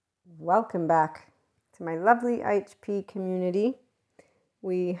Welcome back to my lovely IHP community.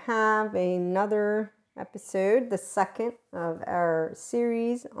 We have another episode, the second of our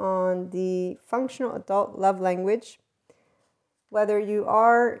series on the functional adult love language. Whether you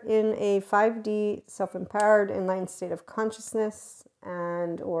are in a 5D self-empowered enlightened state of consciousness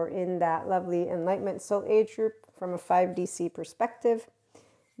or in that lovely enlightenment soul age group from a 5DC perspective,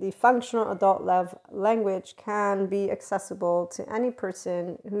 the functional adult love language can be accessible to any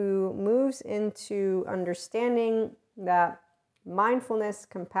person who moves into understanding that mindfulness,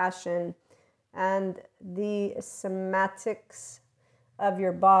 compassion, and the somatics of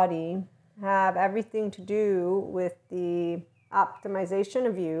your body have everything to do with the optimization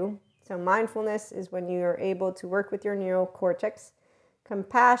of you. So mindfulness is when you are able to work with your neocortex.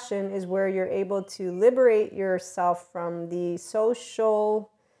 Compassion is where you're able to liberate yourself from the social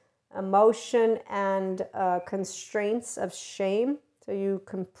emotion and constraints of shame. So you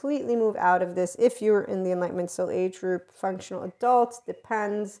completely move out of this. If you're in the Enlightenment Soul Age group, functional adults,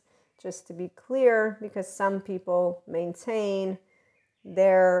 depends, just to be clear, because some people maintain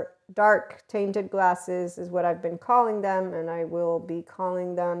their dark tainted glasses is what I've been calling them, and I will be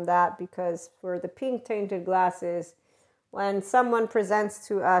calling them that because for the pink tainted glasses, when someone presents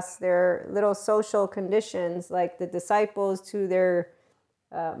to us their little social conditions, like the disciples to their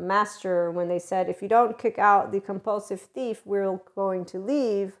master, when they said, if you don't kick out the compulsive thief, we're going to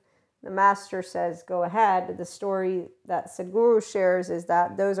leave, the master says, go ahead. The story that Sadhguru shares is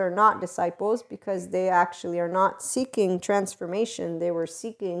that those are not disciples because they actually are not seeking transformation. They were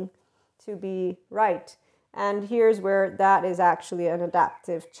seeking to be right. And here's where that is actually an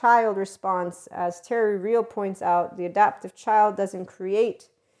adaptive child response. As Terry Real points out, the adaptive child doesn't create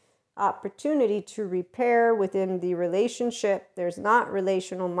opportunity to repair within the relationship. There's not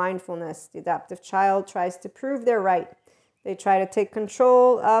relational mindfulness. The adaptive child tries to prove they're right. They try to take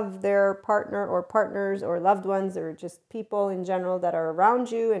control of their partner or partners or loved ones or just people in general that are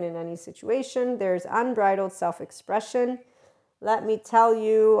around you. And in any situation, there's unbridled self-expression. Let me tell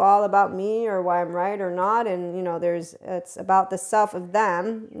you all about me or why I'm right or not. And, it's about the self of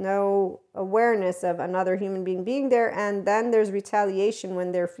them, no awareness of another human being there. And then there's retaliation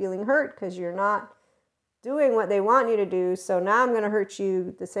when they're feeling hurt because you're not doing what they want you to do. So now I'm going to hurt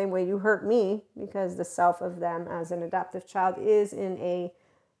you the same way you hurt me, because the self of them as an adaptive child is in a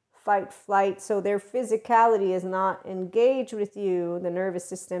fight flight. So their physicality is not engaged with you, the nervous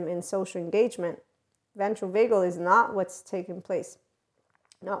system, in social engagement. Ventral vagal is not what's taking place.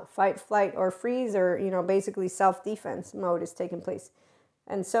 No, fight, flight, or freeze, or, basically self-defense mode is taking place.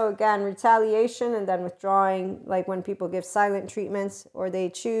 And so again, retaliation and then withdrawing, like when people give silent treatments or they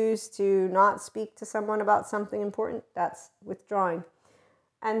choose to not speak to someone about something important, that's withdrawing.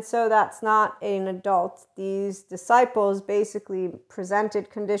 And so that's not an adult. These disciples basically presented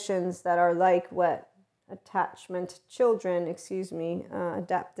conditions that are like what adaptive children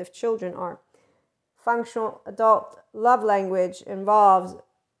are. Functional adult love language involves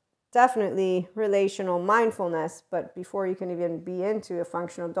definitely relational mindfulness, but before you can even be into a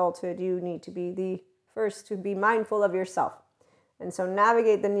functional adulthood, you need to be the first to be mindful of yourself. And so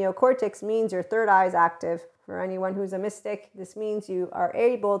navigate the neocortex means your third eye is active. For anyone who's a mystic, this means you are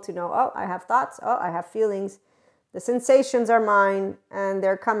able to know, oh, I have thoughts, oh, I have feelings. The sensations are mine and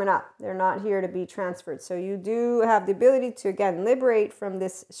they're coming up. They're not here to be transferred. So you do have the ability to, again, liberate from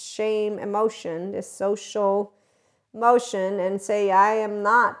this shame emotion, this social emotion, and say, I am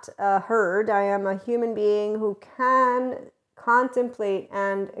not a herd. I am a human being who can contemplate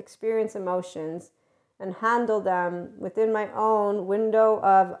and experience emotions and handle them within my own window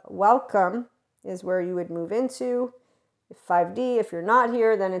of welcome is where you would move into. 5D, if you're not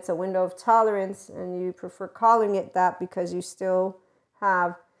here, then it's a window of tolerance, and you prefer calling it that because you still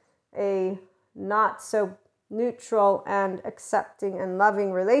have a not so neutral and accepting and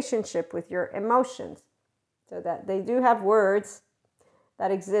loving relationship with your emotions. So that they do have words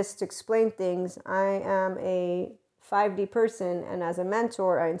that exist to explain things. I am a 5D person, and as a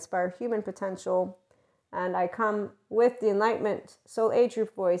mentor, I inspire human potential. And I come with the Enlightenment Soul Age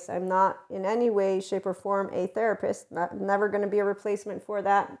Group voice. I'm not in any way, shape, or form a therapist. Never going to be a replacement for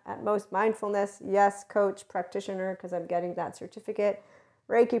that. At most, mindfulness, yes, coach, practitioner, because I'm getting that certificate.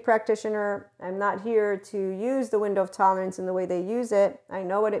 Reiki practitioner. I'm not here to use the window of tolerance in the way they use it. I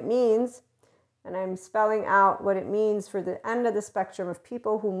know what it means, and I'm spelling out what it means for the end of the spectrum of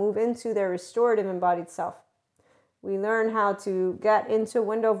people who move into their restorative embodied self. We learn how to get into a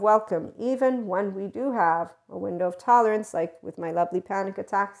window of welcome, even when we do have a window of tolerance, like with my lovely panic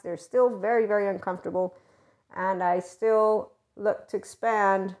attacks. They're still very, very uncomfortable, and I still look to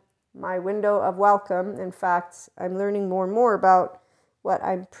expand my window of welcome. In fact, I'm learning more and more about what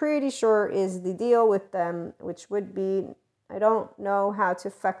I'm pretty sure is the deal with them, which would be I don't know how to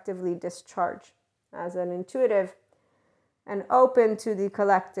effectively discharge. As an intuitive and open to the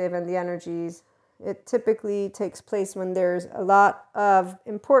collective and the energies, it typically takes place when there's a lot of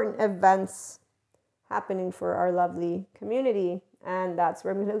important events happening for our lovely community. And that's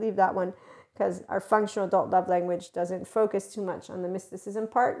where I'm going to leave that one, because our functional adult love language doesn't focus too much on the mysticism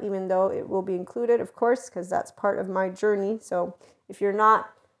part, even though it will be included, of course, because that's part of my journey. So if you're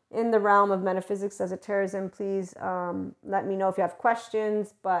not in the realm of metaphysics, esotericism, please let me know if you have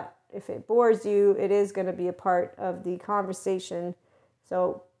questions. But if it bores you, it is going to be a part of the conversation.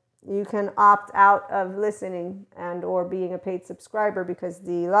 So you can opt out of listening and or being a paid subscriber, because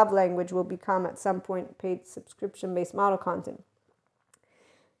the love language will become at some point paid subscription-based model content.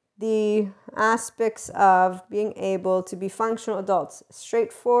 The aspects of being able to be functional adults,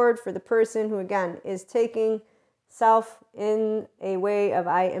 straightforward for the person who, again, is taking self in a way of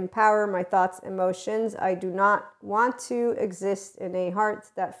I empower my thoughts, emotions. I do not want to exist in a heart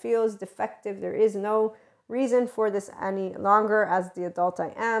that feels defective. There is no reason for this any longer. As the adult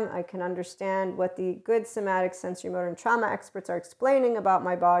I am, I can understand what the good somatic, sensory motor, and trauma experts are explaining about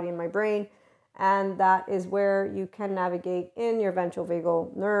my body and my brain. And that is where you can navigate in your ventral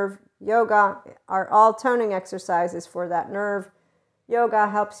vagal nerve. Yoga are all toning exercises for that nerve. Yoga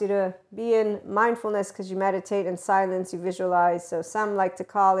helps you to be in mindfulness because you meditate in silence, you visualize. So some like to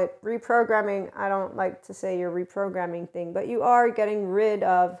call it reprogramming. I don't like to say you're reprogramming thing, but you are getting rid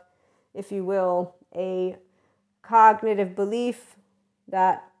of, if you will, a cognitive belief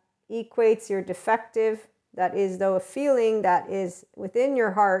that equates your defective. That is, though, a feeling that is within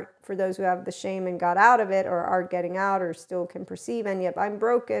your heart for those who have the shame and got out of it or are getting out or still can perceive. And yet I'm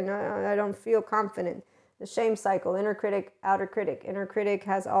broken. I don't feel confident. The shame cycle, inner critic, outer critic. Inner critic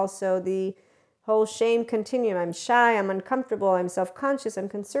has also the whole shame continuum. I'm shy, I'm uncomfortable, I'm self-conscious, I'm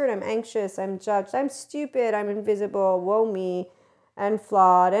concerned, I'm anxious, I'm judged, I'm stupid, I'm invisible, woe me, and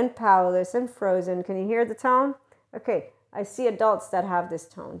flawed, and powerless, and frozen. Can you hear the tone? Okay, I see adults that have this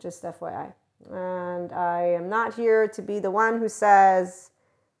tone, just FYI. And I am not here to be the one who says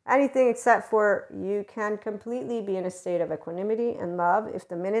anything except for you can completely be in a state of equanimity and love if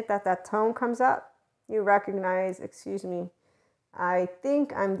the minute that that tone comes up, you recognize, excuse me, I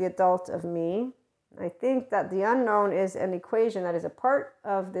think I'm the adult of me. I think that the unknown is an equation that is a part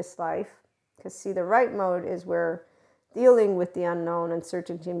of this life. Because see, the right mode is where dealing with the unknown,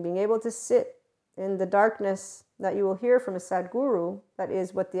 uncertainty, and being able to sit in the darkness that you will hear from a Sadguru. That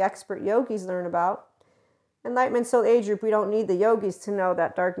is what the expert yogis learn about. Enlightenment Soul Age Group, we don't need the yogis to know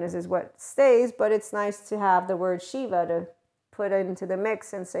that darkness is what stays, but it's nice to have the word Shiva to put into the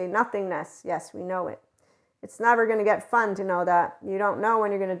mix and say nothingness. Yes, we know it. It's never going to get fun to know that you don't know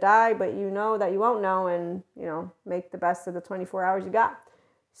when you're going to die, but you know that you won't know, and, make the best of the 24 hours you got.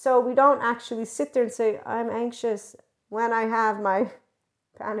 So we don't actually sit there and say, I'm anxious. When I have my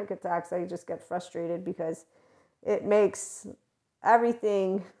panic attacks, I just get frustrated because it makes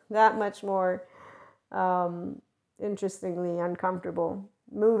everything that much more interestingly uncomfortable.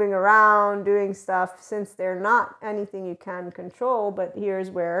 Moving around, doing stuff, since they're not anything you can control. But here's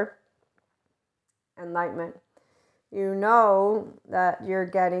where enlightenment, you know that you're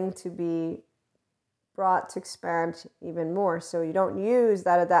getting to be brought to expand even more. So you don't use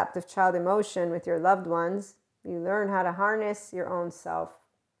that adaptive child emotion with your loved ones. You learn how to harness your own self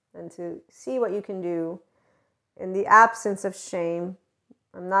and to see what you can do in the absence of shame.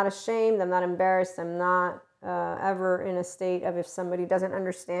 I'm not ashamed. I'm not embarrassed. I'm not ever in a state of if somebody doesn't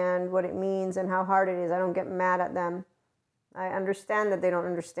understand what it means and how hard it is, I don't get mad at them. I understand that they don't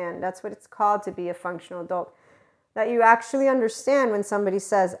understand. That's what it's called to be a functional adult. That you actually understand when somebody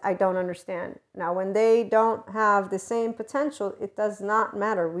says, I don't understand. Now, when they don't have the same potential, it does not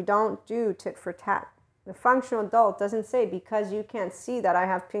matter. We don't do tit for tat. The functional adult doesn't say, because you can't see that I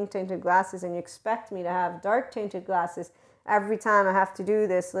have pink tinted glasses and you expect me to have dark tinted glasses every time I have to do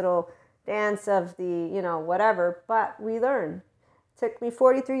this little dance of the, whatever. But we learn. It took me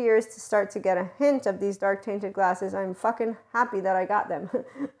 43 years to start to get a hint of these dark tinted glasses. I'm fucking happy that I got them.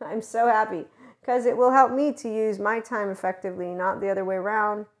 I'm so happy. Because it will help me to use my time effectively, not the other way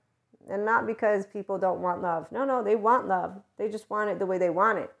around. And not because people don't want love. No, they want love. They just want it the way they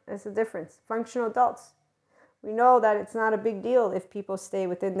want it. That's the difference. Functional adults. We know that it's not a big deal if people stay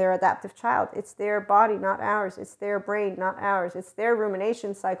within their adaptive child. It's their body, not ours. It's their brain, not ours. It's their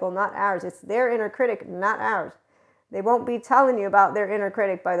rumination cycle, not ours. It's their inner critic, not ours. They won't be telling you about their inner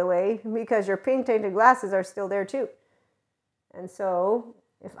critic, by the way, because your pink-tainted glasses are still there too. And so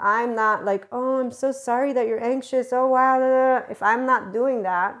if I'm not like, oh, I'm so sorry that you're anxious, oh, wow, if I'm not doing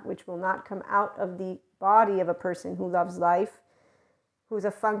that, which will not come out of the body of a person who loves life, who's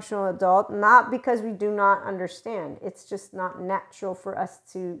a functional adult, not because we do not understand. It's just not natural for us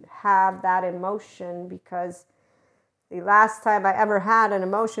to have that emotion, because the last time I ever had an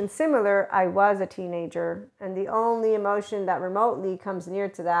emotion similar, I was a teenager. And the only emotion that remotely comes near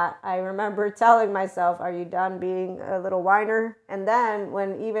to that, I remember telling myself, are you done being a little whiner? And then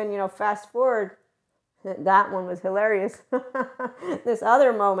when even, fast forward, that one was hilarious. This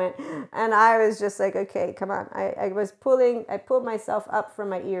other moment. And I was just like, okay, come on. I pulled myself up from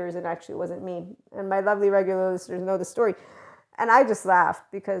my ears, and actually it wasn't me. And my lovely regular listeners know the story. And I just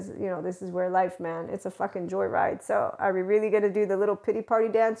laughed because, this is where life, man, it's a fucking joyride. So are we really going to do the little pity party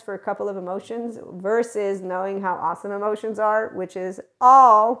dance for a couple of emotions versus knowing how awesome emotions are, which is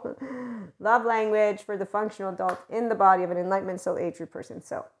all love language for the functional adult in the body of an enlightenment soul age group person.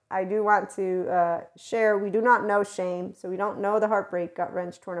 So I do want to share, we do not know shame. So we don't know the heartbreak, gut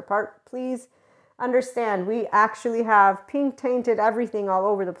wrench, torn apart. Please understand, we actually have pink tainted everything all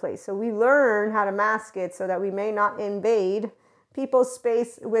over the place. So we learn how to mask it so that we may not invade people's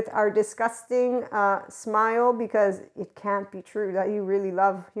space with our disgusting smile, because it can't be true that you really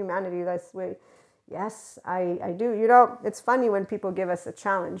love humanity this way. Yes, I do. It's funny when people give us a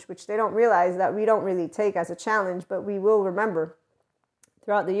challenge, which they don't realize that we don't really take as a challenge, but we will remember.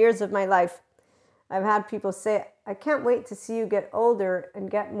 Throughout the years of my life, I've had people say, I can't wait to see you get older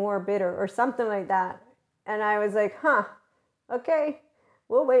and get more bitter, or something like that. And I was like, okay,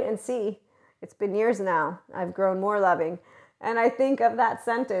 we'll wait and see. It's been years now. I've grown more loving. And I think of that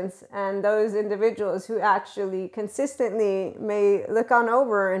sentence and those individuals who actually consistently may look on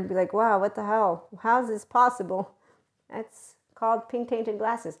over and be like, wow, what the hell? How is this possible? It's called pink tainted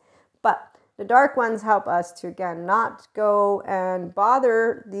glasses. But the dark ones help us to, again, not go and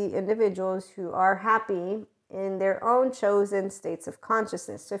bother the individuals who are happy in their own chosen states of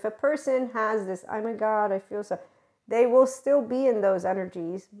consciousness. So if a person has this, oh my God, I feel so, they will still be in those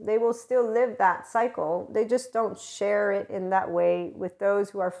energies. They will still live that cycle. They just don't share it in that way with those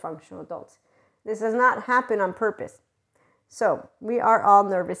who are functional adults. This does not happen on purpose. So we are all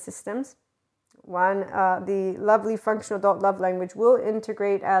nervous systems. The lovely functional adult love language will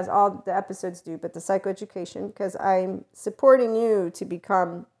integrate, as all the episodes do, but the psychoeducation, because I'm supporting you to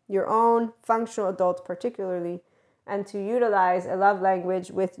become your own functional adult particularly, and to utilize a love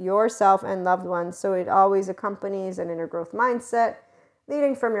language with yourself and loved ones. So it always accompanies an inner growth mindset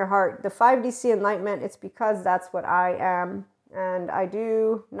leading from your heart. The 5DC enlightenment, it's because that's what I am. And I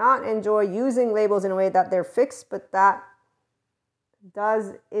do not enjoy using labels in a way that they're fixed, but that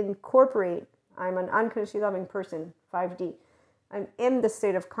does incorporate, I'm an unconditionally loving person, 5D. I'm in the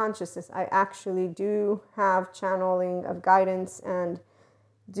state of consciousness. I actually do have channeling of guidance and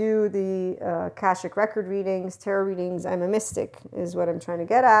do the Akashic record readings, tarot readings. I'm a mystic is what I'm trying to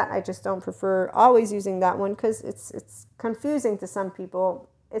get at. I just don't prefer always using that one because it's confusing to some people.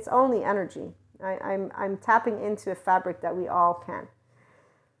 It's only energy. I'm tapping into a fabric that we all can.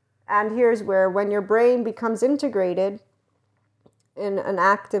 And here's where, when your brain becomes integrated in an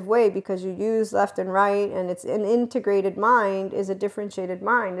active way, because you use left and right, and it's an integrated mind is a differentiated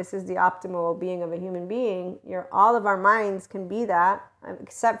mind. This is the optimal being of a human being. All of our minds can be that,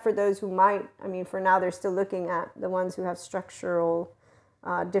 except for those who might, for now they're still looking at the ones who have structural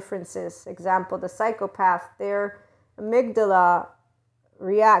differences. Example, the psychopath, their amygdala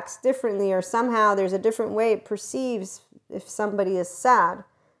reacts differently, or somehow there's a different way it perceives if somebody is sad.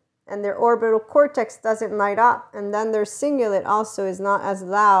 And their orbital cortex doesn't light up. And then their cingulate also is not as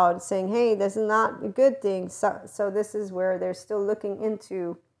loud, saying, hey, this is not a good thing. So this is where they're still looking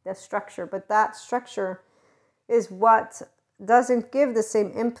into the structure. But that structure is what doesn't give the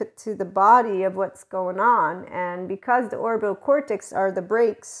same input to the body of what's going on. And because the orbital cortex are the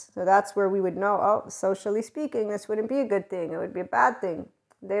brakes, so that's where we would know, oh, socially speaking, this wouldn't be a good thing. It would be a bad thing.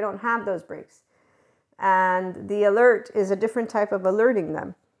 They don't have those brakes. And the alert is a different type of alerting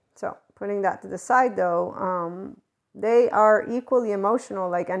them. So putting that to the side, though, they are equally emotional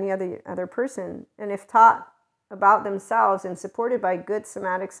like any other person. And if taught about themselves and supported by good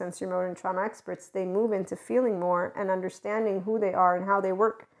somatic, sensory motor, and trauma experts, they move into feeling more and understanding who they are and how they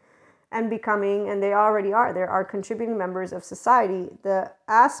work and becoming, and they already are, they are contributing members of society. The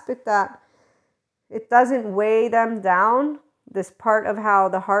aspect that it doesn't weigh them down, this part of how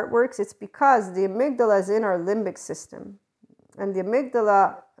the heart works, it's because the amygdala is in our limbic system. And the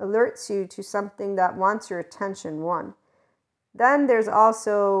amygdala alerts you to something that wants your attention, one. Then there's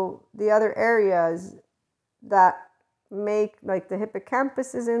also the other areas that make, like the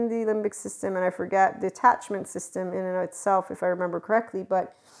hippocampus is in the limbic system, and I forget the attachment system in and of itself, if I remember correctly.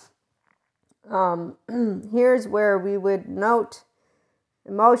 But here's where we would note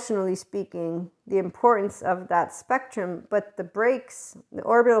emotionally speaking, the importance of that spectrum. But the brakes, the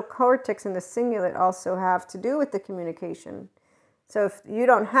orbital cortex and the cingulate also have to do with the communication. So if you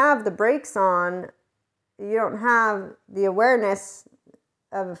don't have the brakes on, you don't have the awareness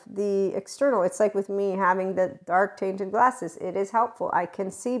of the external. It's like with me having the dark tainted glasses. It is helpful. I can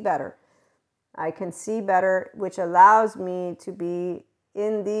see better. Which allows me to be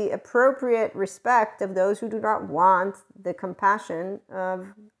in the appropriate respect of those who do not want the compassion of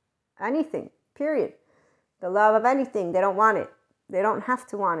anything, period. The love of anything. They don't want it. They don't have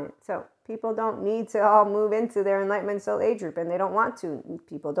to want it. So people don't need to all move into their Enlightenment soul age group, and they don't want to.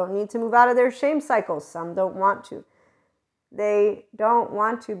 People don't need to move out of their shame cycles. Some don't want to. They don't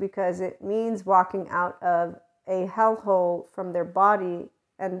want to because it means walking out of a hellhole from their body,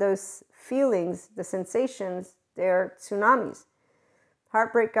 and those feelings, the sensations, they're tsunamis.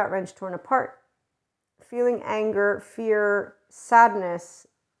 Heartbreak, gut wrench, torn apart. Feeling anger, fear, sadness,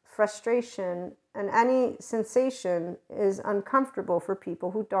 frustration, and any sensation is uncomfortable for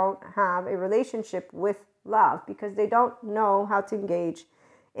people who don't have a relationship with love because they don't know how to engage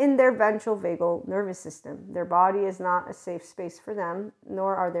in their ventral vagal nervous system. Their body is not a safe space for them,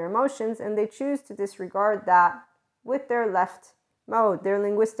 nor are their emotions, and they choose to disregard that with their left mode, their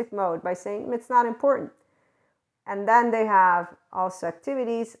linguistic mode, by saying it's not important. And then they have also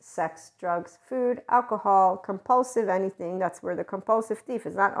activities, sex, drugs, food, alcohol, compulsive anything. That's where the compulsive thief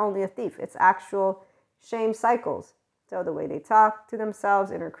is not only a thief, it's actual shame cycles. So the way they talk to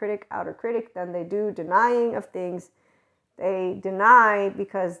themselves, inner critic, outer critic, then they do denying of things. They deny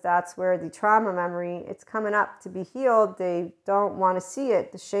because that's where the trauma memory, it's coming up to be healed. They don't want to see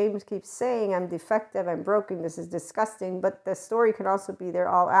it. The shame keeps saying, I'm defective, I'm broken, this is disgusting. But the story can also be they're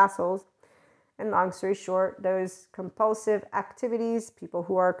all assholes. And long story short, those compulsive activities, people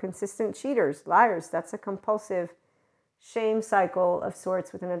who are consistent cheaters, liars, that's a compulsive shame cycle of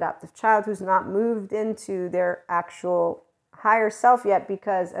sorts with an adaptive child who's not moved into their actual higher self yet,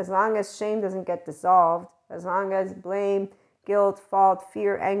 because as long as shame doesn't get dissolved, as long as blame, guilt, fault,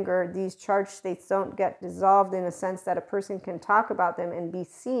 fear, anger, these charged states don't get dissolved in a sense that a person can talk about them and be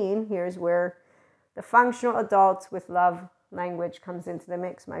seen, here's where the functional adults with love language comes into the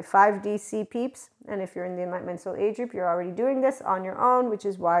mix. My 5DC peeps, and if you're in the Enlightenment soul age group, you're already doing this on your own, which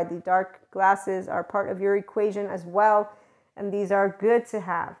is why the dark glasses are part of your equation as well. And these are good to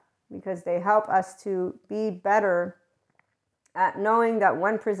have because they help us to be better at knowing that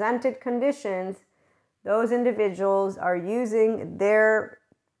when presented conditions, those individuals are using their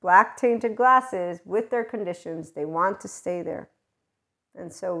black tainted glasses with their conditions. They want to stay there.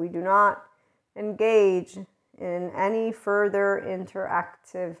 And so we do not engage in any further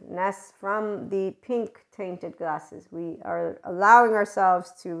interactiveness from the pink tainted glasses. We are allowing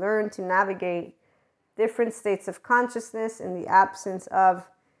ourselves to learn to navigate different states of consciousness in the absence of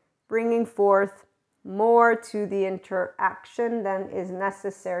bringing forth more to the interaction than is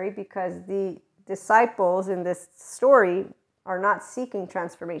necessary, because the disciples in this story are not seeking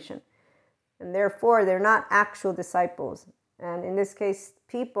transformation, and therefore they're not actual disciples. And in this case,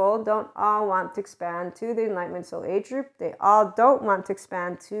 people don't all want to expand to the Enlightenment soul age group. They all don't want to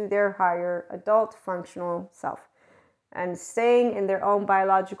expand to their higher adult functional self. And staying in their own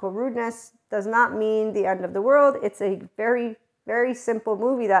biological rudeness does not mean the end of the world. It's a very, very simple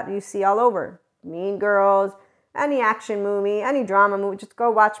movie that you see all over. Mean Girls, any action movie, any drama movie, just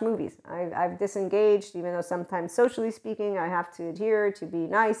go watch movies. I've disengaged, even though sometimes socially speaking, I have to adhere to be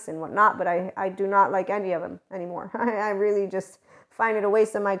nice and whatnot, but I do not like any of them anymore. I really just find it a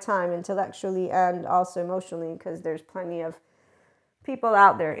waste of my time intellectually and also emotionally, because there's plenty of people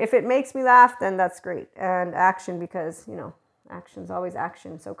out there. If it makes me laugh, then that's great. And action, because, action's always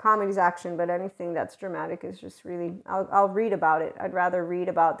action. So comedy's action, but anything that's dramatic is just really, I'll read about it. I'd rather read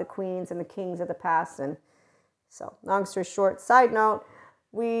about the queens and the kings of the past. And so, long story short, side note,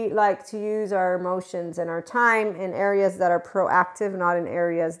 we like to use our emotions and our time in areas that are proactive, not in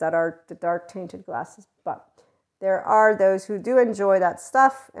areas that are the dark tainted glasses. But there are those who do enjoy that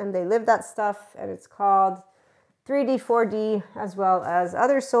stuff and they live that stuff, and it's called 3D, 4D, as well as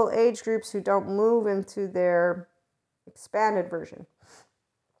other soul age groups who don't move into their expanded version.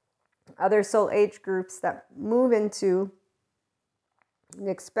 Other soul age groups that move into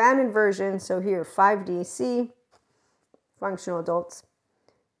the expanded version, so here 5DC, functional adults,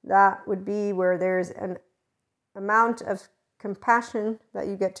 that would be where there's an amount of compassion that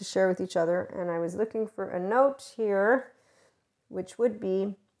you get to share with each other. And I was looking for a note here, which would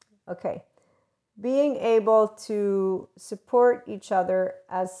be, okay, being able to support each other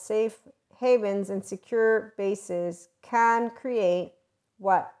as safe havens and secure bases can create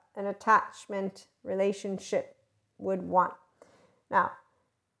what an attachment relationship would want. Now,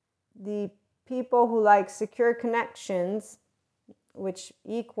 the people who like secure connections, which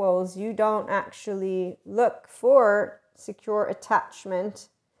equals you don't actually look for secure attachment,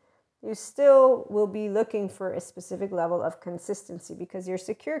 you still will be looking for a specific level of consistency, because your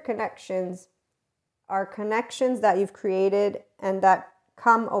secure connections are connections that you've created and that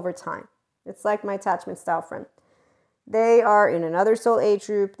come over time. It's like my attachment style friend. They are in another soul age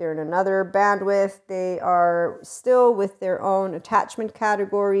group, they're in another bandwidth, they are still with their own attachment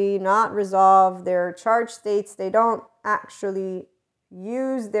category, not resolved, their charged states, they don't actually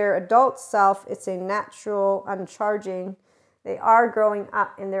use their adult self, it's a natural uncharging. They are growing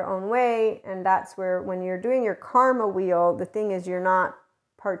up in their own way, and that's where when you're doing your karma wheel, the thing is you're not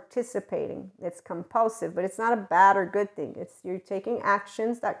participating. It's compulsive, but it's not a bad or good thing. It's you're taking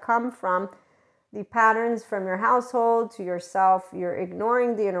actions that come from the patterns from your household to yourself. You're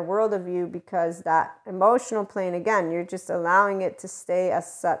ignoring the inner world of you because that emotional plane, again, you're just allowing it to stay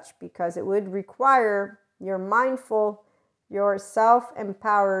as such, because it would require your mindful, your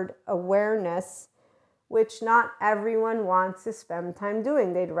self-empowered awareness, which not everyone wants to spend time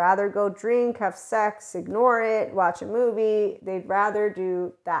doing. They'd rather go drink, have sex, ignore it, watch a movie. They'd rather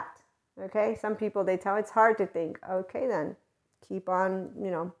do that. Okay? Some people, they tell it's hard to think. Okay, then keep on,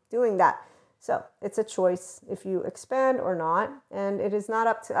 doing that. So it's a choice if you expand or not. And it is not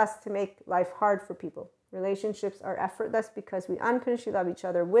up to us to make life hard for people. Relationships are effortless because we unconditionally love each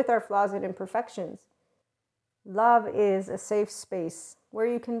other with our flaws and imperfections. Love is a safe space where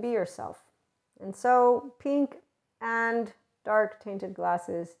you can be yourself. And so pink and dark tainted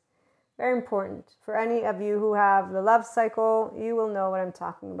glasses, very important. For any of you who have the love cycle, you will know what I'm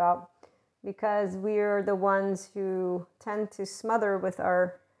talking about, because we're the ones who tend to smother with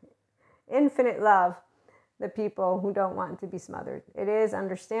our infinite love the people who don't want to be smothered. It is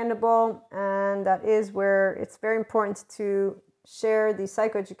understandable, and that is where it's very important to share the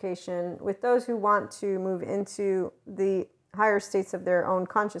psychoeducation with those who want to move into the higher states of their own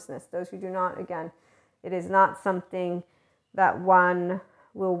consciousness. Those who do not, again, it is not something that one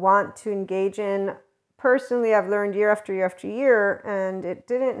will want to engage in. Personally, I've learned year after year after year, and it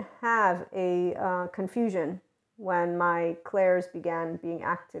didn't have a confusion when my clairs began being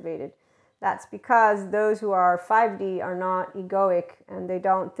activated. That's because those who are 5D are not egoic, and they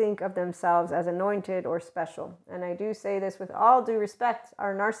don't think of themselves as anointed or special. And I do say this with all due respect.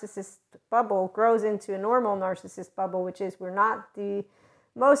 Our narcissist bubble grows into a normal narcissist bubble, which is we're not the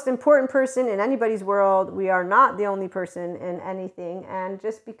most important person in anybody's world. We are not the only person in anything. And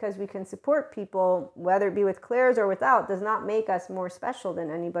just because we can support people, whether it be with clairs or without, does not make us more special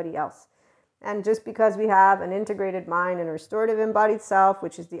than anybody else. And just because we have an integrated mind and a restorative embodied self,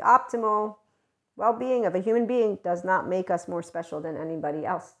 which is the optimal well-being of a human being, does not make us more special than anybody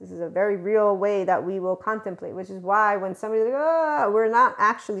else. This is a very real way that we will contemplate, which is why when somebody's like, we're not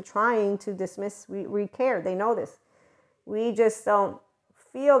actually trying to dismiss, we care. They know this. We just don't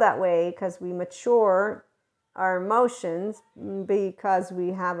feel that way because we mature our emotions because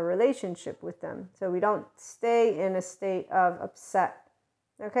we have a relationship with them. So we don't stay in a state of upset.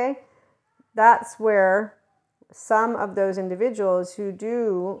 Okay? That's where some of those individuals who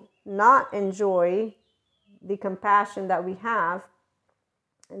do not enjoy the compassion that we have,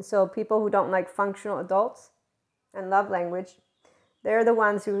 and so people who don't like functional adults and love language, they're the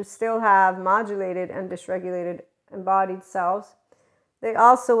ones who still have modulated and dysregulated embodied selves. They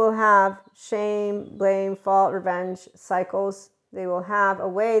also will have shame, blame, fault, revenge cycles. They will have a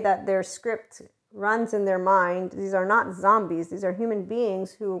way that their script runs in their mind. These are not zombies. These are human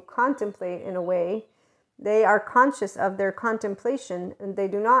beings who contemplate in a way. They are conscious of their contemplation, and they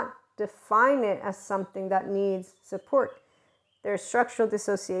do not define it as something that needs support. Their structural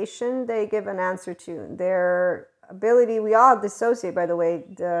dissociation, they give an answer to. Their ability, we all dissociate, by the way.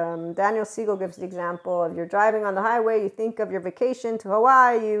 Daniel Siegel gives the example of you're driving on the highway, you think of your vacation to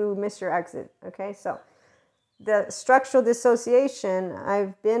Hawaii, you miss your exit. Okay, so the structural dissociation,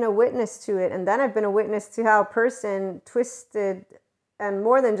 I've been a witness to it, and then I've been a witness to how a person twisted, and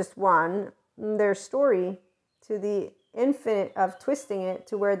more than just one, their story to the infinite of twisting it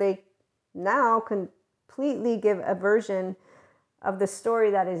to where they now completely give a version of the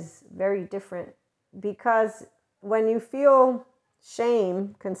story that is very different. Because when you feel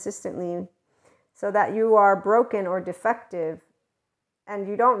shame consistently so that you are broken or defective, and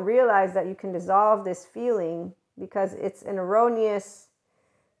you don't realize that you can dissolve this feeling because it's an erroneous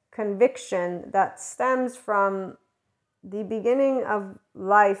conviction that stems from the beginning of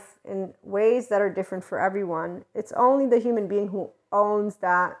life in ways that are different for everyone. It's only the human being who owns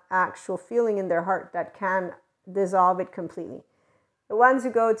that actual feeling in their heart that can dissolve it completely. The ones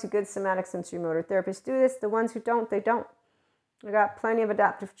who go to good somatic sensory motor therapists do this. The ones who don't, they don't. I got plenty of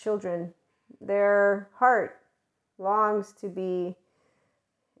adaptive children. Their heart longs to be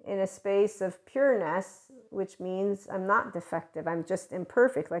in a space of pureness, which means I'm not defective. I'm just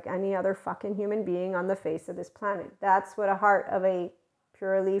imperfect like any other fucking human being on the face of this planet. That's what a heart of a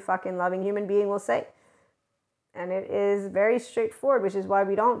purely fucking loving human being will say. And it is very straightforward, which is why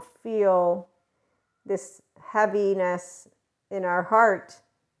we don't feel this heaviness in our heart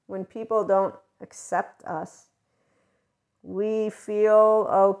when people don't accept us. We feel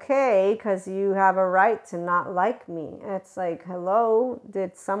okay because you have a right to not like me. And it's like, hello,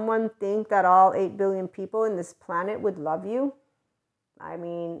 did someone think that all 8 billion people in this planet would love you? I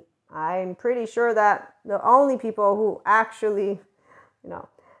mean, I'm pretty sure that the only people who actually,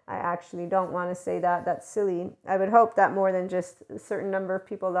 I actually don't want to say that. That's silly. I would hope that more than just a certain number of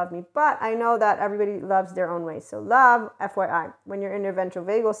people love me. But I know that everybody loves their own way. So love, FYI, when you're in your ventral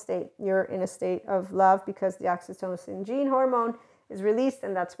vagal state, you're in a state of love because the oxytocin gene hormone is released.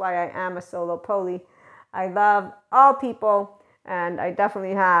 And that's why I am a solo poly. I love all people. And I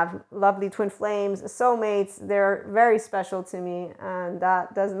definitely have lovely twin flames, soulmates. They're very special to me. And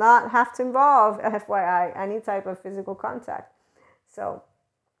that does not have to involve, FYI, any type of physical contact. So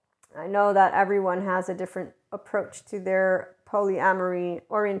I know that everyone has a different approach to their polyamory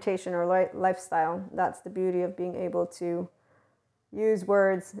orientation or lifestyle. That's the beauty of being able to use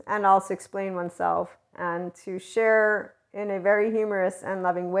words and also explain oneself and to share in a very humorous and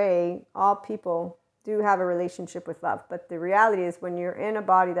loving way. All people do have a relationship with love. But the reality is when you're in a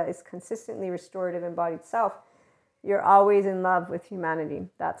body that is consistently restorative embodied self, you're always in love with humanity.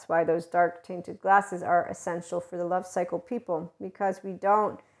 That's why those dark tainted glasses are essential for the love cycle people, because we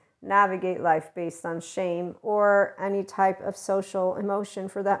don't navigate life based on shame or any type of social emotion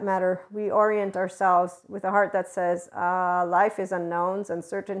for that matter. We orient ourselves with a heart that says, life is unknowns,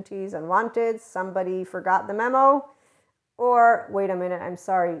 uncertainties, unwanted. Somebody forgot the memo. Or, wait a minute, I'm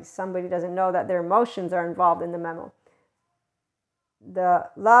sorry, somebody doesn't know that their emotions are involved in the memo. The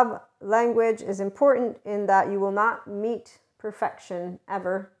love language is important in that you will not meet perfection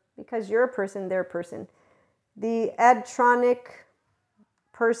ever because you're a person, they're a person. The Edtronic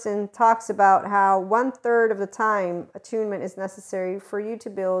person talks about how 1/3 of the time attunement is necessary for you to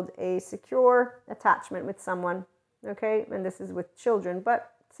build a secure attachment with someone. Okay, and this is with children,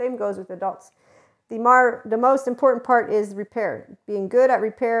 but same goes with adults. The most important part is repair, being good at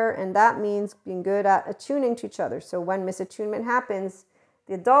repair, and that means being good at attuning to each other. So when misattunement happens,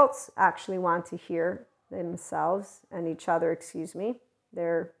 the adults actually want to hear themselves and each other,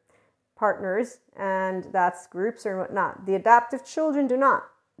 their partners, and that's groups or whatnot. The adaptive children do not.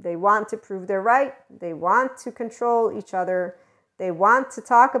 They want to prove they're right. They want to control each other. They want to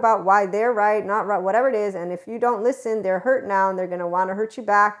talk about why they're right, not right, whatever it is. And if you don't listen, they're hurt now and they're going to want to hurt you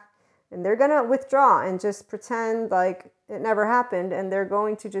back. And they're going to withdraw and just pretend like it never happened. And they're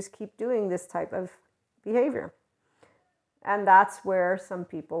going to just keep doing this type of behavior. And that's where some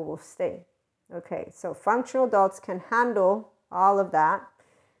people will stay. Okay, so functional adults can handle all of that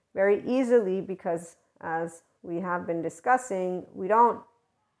very easily because, as we have been discussing, we don't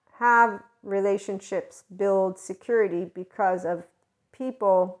have relationships build security because of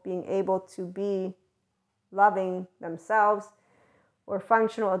people being able to be loving themselves or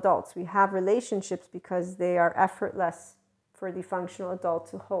functional adults. We have relationships because they are effortless for the functional adult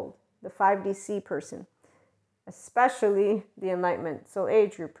to hold. The 5DC person, especially the Enlightenment, so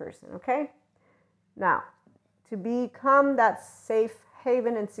age group person, okay? Now, to become that safe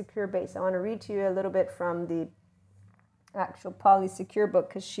haven and secure base, I want to read to you a little bit from the actual Poly Secure book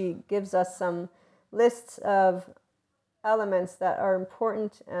because she gives us some lists of elements that are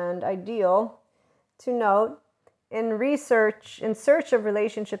important and ideal to note. In search of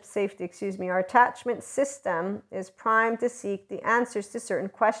relationship safety, our attachment system is primed to seek the answers to certain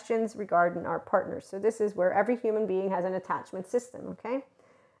questions regarding our partners. So this is where every human being has an attachment system, okay?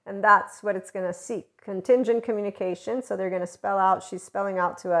 And that's what it's going to seek. Contingent communication. So they're going to she's spelling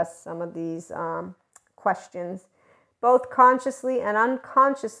out to us some of these questions. Both consciously and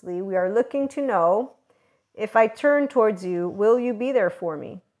unconsciously, we are looking to know, if I turn towards you, will you be there for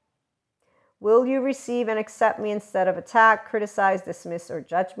me? Will you receive and accept me instead of attack, criticize, dismiss, or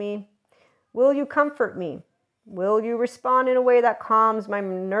judge me? Will you comfort me? Will you respond in a way that calms my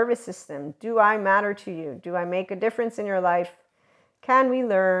nervous system? Do I matter to you? Do I make a difference in your life? Can we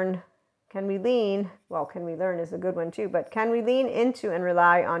learn? Can we lean? Well, can we learn is a good one too, but can we lean into and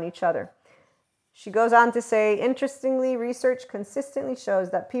rely on each other? She goes on to say, interestingly, research consistently shows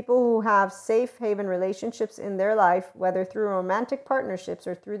that people who have safe haven relationships in their life, whether through romantic partnerships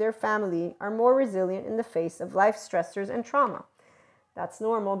or through their family, are more resilient in the face of life stressors and trauma. That's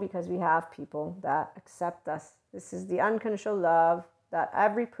normal because we have people that accept us This is the unconditional love that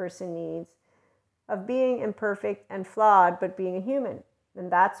every person needs, of being imperfect and flawed, but being a human.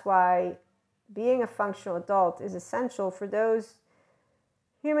 And that's why being a functional adult is essential for those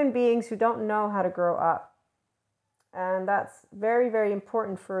human beings who don't know how to grow up. And that's very, very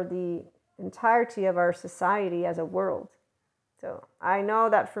important for the entirety of our society as a world. So I know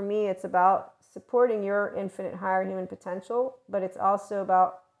that for me, it's about supporting your infinite higher human potential, but it's also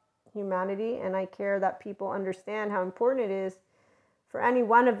about humanity. And I care that people understand how important it is for any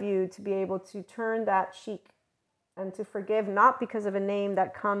one of you to be able to turn that cheek and to forgive, not because of a name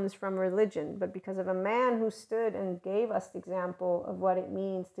that comes from religion, but because of a man who stood and gave us the example of what it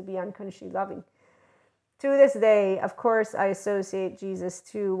means to be unconditionally loving. To this day, of course, I associate Jesus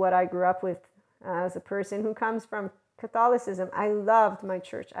to what I grew up with as a person who comes from Catholicism. I loved my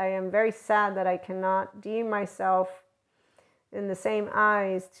church. I am very sad that I cannot deem myself in the same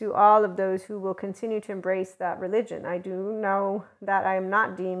eyes to all of those who will continue to embrace that religion. I do know that I am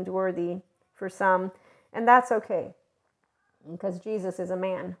not deemed worthy for some, and that's okay, because Jesus is a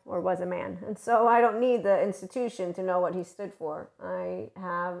man, or was a man. And so I don't need the institution to know what he stood for. I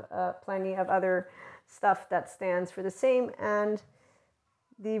have plenty of other stuff that stands for the same. And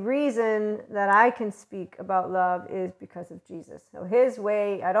the reason that I can speak about love is because of Jesus. So his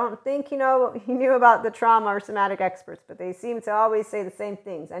way, I don't think he knew about the trauma or somatic experts, but they seem to always say the same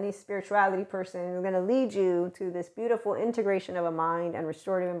things. Any spirituality person is going to lead you to this beautiful integration of a mind and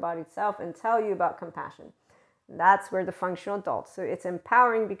restorative embodied self and tell you about compassion. And that's where the functional adult. So it's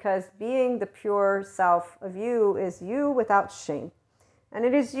empowering, because being the pure self of you is you without shame. And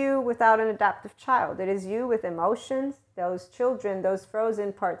it is you without an adaptive child. It is you with emotions. Those children, those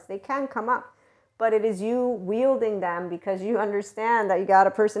frozen parts, they can come up. But it is you wielding them because you understand that you got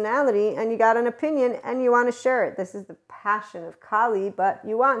a personality and you got an opinion and you want to share it. This is the passion of Kali, but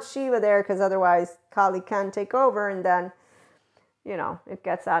you want Shiva there because otherwise Kali can take over, and then, it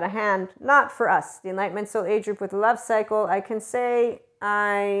gets out of hand. Not for us. The Enlightenment Soul Age Group with the Love Cycle, I can say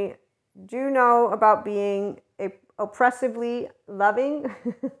I do know about being oppressively loving.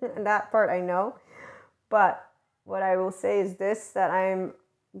 And that part I know. But what I will say is this, that I'm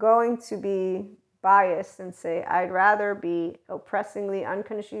going to be biased and say I'd rather be oppressingly,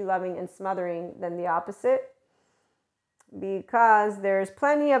 unconditionally loving and smothering than the opposite, because there's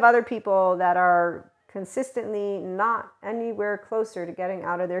plenty of other people that are consistently not anywhere closer to getting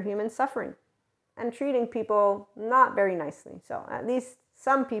out of their human suffering and treating people not very nicely. So at least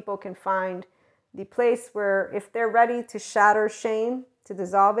some people can find the place where, if they're ready to shatter shame, to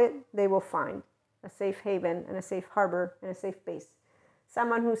dissolve it, they will find a safe haven and a safe harbor and a safe base.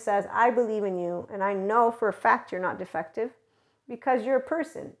 Someone who says, I believe in you, and I know for a fact you're not defective, because you're a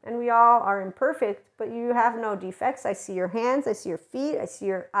person, and we all are imperfect, but you have no defects. I see your hands, I see your feet, I see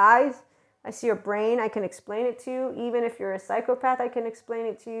your eyes, I see your brain. I can explain it to you. Even if you're a psychopath, I can explain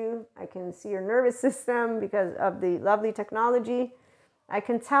it to you. I can see your nervous system because of the lovely technology. I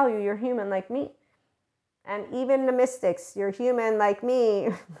can tell you you're human like me. And even the mystics, you're human like me.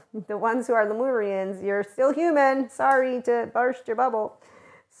 The ones who are Lemurians, you're still human. Sorry to burst your bubble.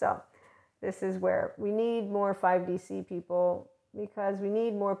 So this is where we need more 5DC people, because we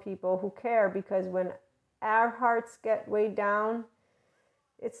need more people who care, because when our hearts get weighed down,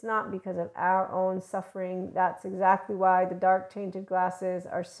 it's not because of our own suffering. That's exactly why the dark tainted glasses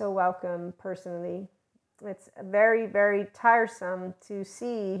are so welcome personally. It's very, very tiresome to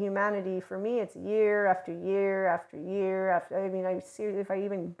see humanity. For me, it's year after year after year after. If I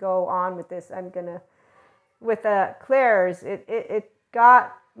even go on with this, I'm gonna. With Claire's, it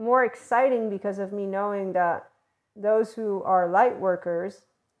got more exciting because of me knowing that those who are light workers,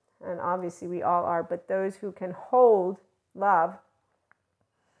 and obviously we all are, but those who can hold love,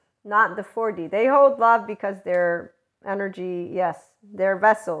 not the 4D, they hold love because they're energy, yes, they're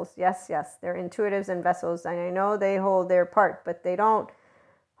vessels, yes, they're intuitives and vessels, and I know they hold their part, but they don't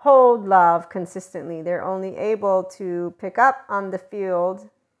hold love consistently. They're only able to pick up on the field.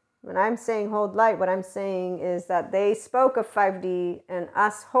 When I'm saying hold light, what I'm saying is that they spoke of 5D and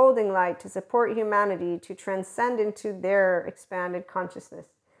us holding light to support humanity to transcend into their expanded consciousness.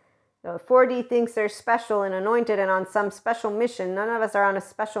 So 4D thinks they're special and anointed and on some special mission. None of us are on a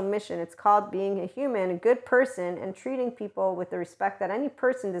special mission. It's called being a human, a good person, and treating people with the respect that any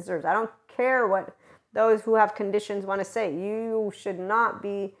person deserves. I don't care what those who have conditions want to say. You should not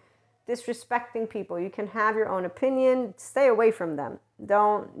be disrespecting people. You can have your own opinion. Stay away from them.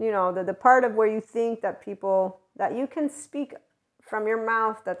 Don't, the part of where you think that that you can speak from your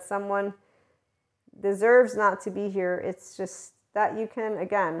mouth that someone deserves not to be here. It's just that you can,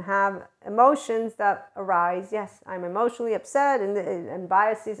 again, have emotions that arise. Yes, I'm emotionally upset, and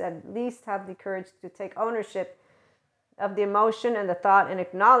biases, at least have the courage to take ownership of the emotion and the thought, and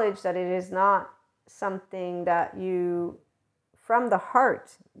acknowledge that it is not something that you, from the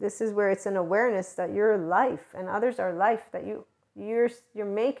heart, this is where it's an awareness that you're life and others are life, that you're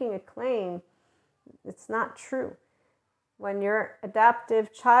making a claim. It's not true. When your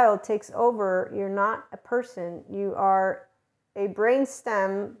adaptive child takes over, you're not a person. You are a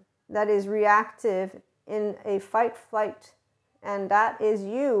brainstem that is reactive in a fight-flight. And that is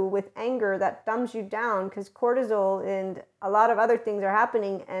you with anger that dumbs you down because cortisol and a lot of other things are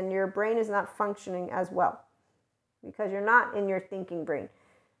happening and your brain is not functioning as well because you're not in your thinking brain.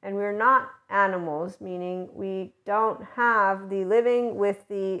 And we're not animals, meaning we don't have the living with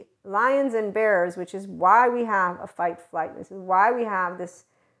the lions and bears, which is why we have a fight-flight. This is why we have this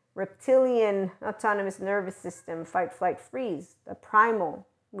reptilian autonomous nervous system, fight, flight, freeze, the primal.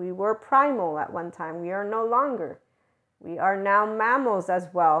 We were primal at one time. We are no longer. We are now mammals as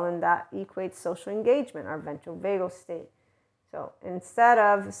well, and that equates social engagement, our ventral vagal state. So instead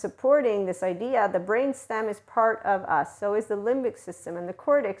of supporting this idea, the brainstem is part of us. So is the limbic system and the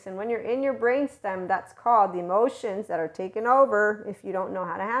cortex. And when you're in your brainstem, that's called the emotions that are taken over if you don't know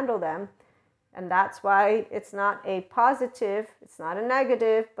how to handle them. And that's why it's not a positive, it's not a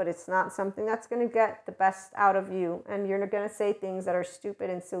negative, but it's not something that's going to get the best out of you. And you're going to say things that are stupid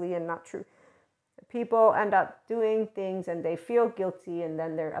and silly and not true. People end up doing things and they feel guilty and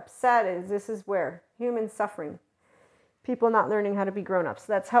then they're upset. This is where human suffering. People not learning how to be grown-ups.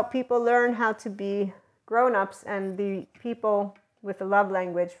 Let's help people learn how to be grown-ups, and the people with the love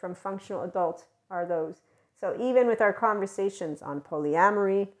language from functional adult are those. So even with our conversations on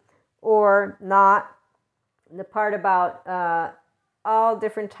polyamory or not, the part about all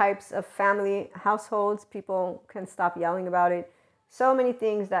different types of family households, people can stop yelling about it. So many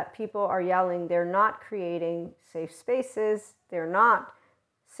things that people are yelling, they're not creating safe spaces, they're not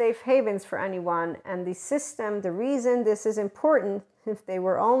safe havens for anyone. And the system, the reason this is important, if they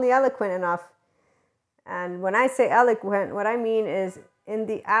were only eloquent enough, and when I say eloquent, what I mean is in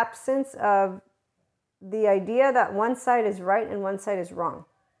the absence of the idea that one side is right and one side is wrong.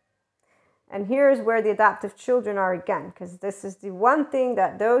 And here's where the adaptive children are again, because this is the one thing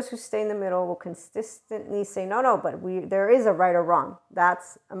that those who stay in the middle will consistently say, no, but there is a right or wrong.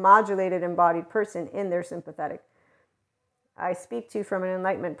 That's a modulated embodied person in their sympathetic. I speak to you from an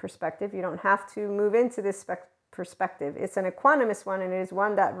enlightenment perspective. You don't have to move into this perspective. It's an equanimous one, and it is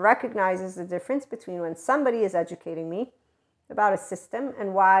one that recognizes the difference between when somebody is educating me about a system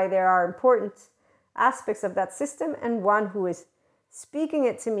and why there are important aspects of that system, and one who is speaking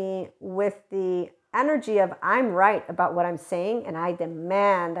it to me with the energy of I'm right about what I'm saying and I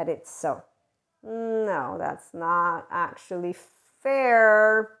demand that it's so. No, that's not actually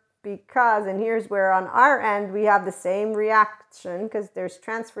fair, because, and here's where on our end we have the same reaction, because there's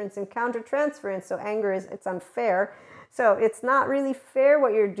transference and countertransference. So anger it's unfair. So it's not really fair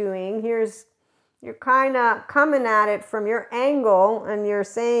what you're doing. You're kind of coming at it from your angle and you're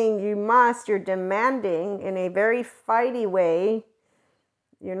saying you're demanding in a very fighty way.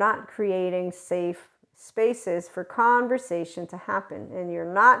 You're not creating safe spaces for conversation to happen, and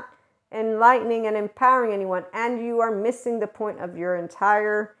you're not enlightening and empowering anyone, and you are missing the point of your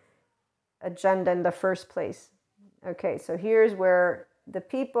entire agenda in the first place. Okay, so here's where the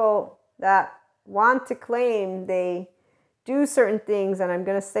people that want to claim they do certain things, and I'm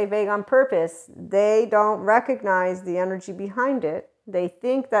going to stay vague on purpose, they don't recognize the energy behind it. They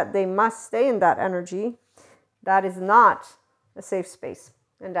think that they must stay in that energy. That is not a safe space,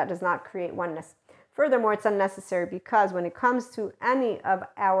 and that does not create oneness. Furthermore, it's unnecessary, because when it comes to any of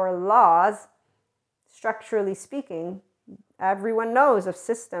our laws, structurally speaking, everyone knows of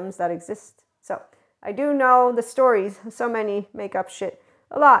systems that exist. So I do know the stories. So many make up shit.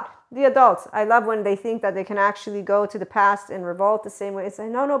 A lot. The adults, I love when they think that they can actually go to the past and revolt the same way. It's like,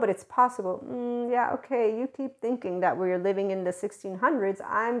 no, but it's possible. Yeah, okay, you keep thinking that we're living in the 1600s.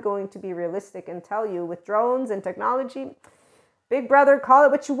 I'm going to be realistic and tell you, with drones and technology, Big Brother, call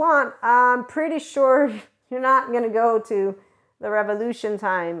it what you want. I'm pretty sure you're not going to go to the revolution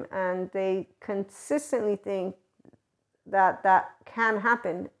time. And they consistently think that can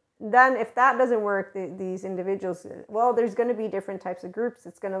happen. Then if that doesn't work, these individuals, well, there's going to be different types of groups.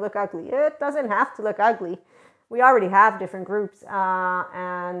 It's going to look ugly. It doesn't have to look ugly. We already have different groups.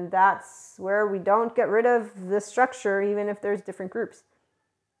 And that's where we don't get rid of the structure, even if there's different groups.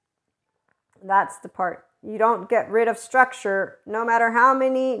 That's the part. You don't get rid of structure, no matter how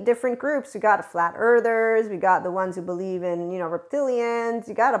many different groups. We got flat earthers, we got the ones who believe in, reptilians,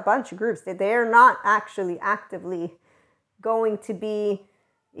 you got a bunch of groups. They're not actually actively going to be,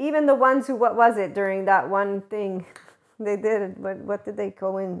 even the ones who, what was it during that one thing they did, what did they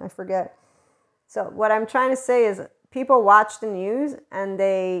go in? I forget. So what I'm trying to say is people watch the news and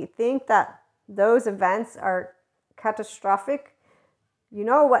they think that those events are catastrophic. You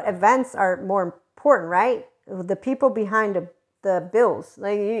know what events are more important, right? The people behind the bills.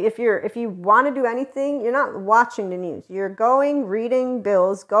 Like if you want to do anything, you're not watching the news. You're going, reading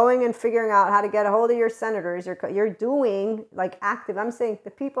bills, going and figuring out how to get a hold of your senators. You're doing like active. I'm saying the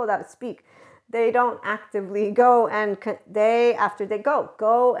people that speak, they don't actively go and after they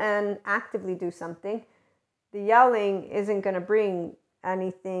go and actively do something. The yelling isn't going to bring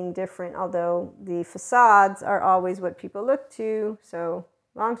anything different, although the facades are always what people look to. So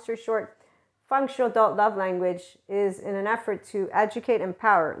long story short, functional adult love language is in an effort to educate and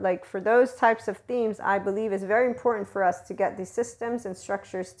empower. Like for those types of themes, I believe is very important for us to get these systems and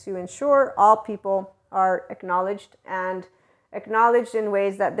structures to ensure all people are acknowledged in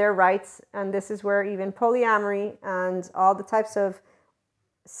ways that their rights, and this is where even polyamory and all the types of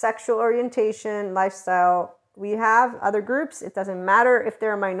sexual orientation, lifestyle, we have other groups. It doesn't matter if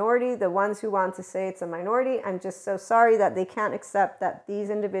they're a minority, the ones who want to say it's a minority. I'm just so sorry that they can't accept that these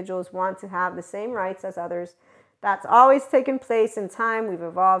individuals want to have the same rights as others. That's always taken place in time. We've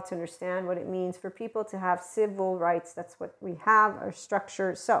evolved to understand what it means for people to have civil rights. That's what we have, our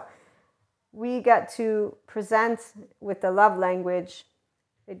structure. So we get to present with the love language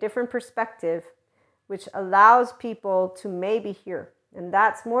a different perspective, which allows people to maybe hear. And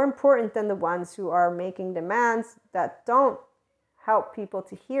that's more important than the ones who are making demands that don't help people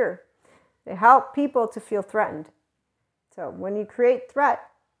to hear. They help people to feel threatened. So when you create threat,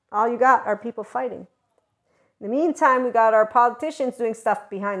 all you got are people fighting. In the meantime, we got our politicians doing stuff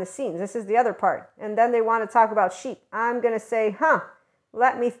behind the scenes. This is the other part. And then they want to talk about sheep. I'm going to say,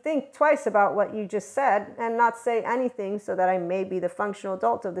 let me think twice about what you just said and not say anything so that I may be the functional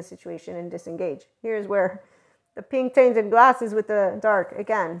adult of the situation and disengage. Here's where the pink tainted glasses with the dark.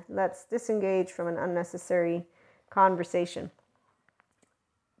 Again, let's disengage from an unnecessary conversation.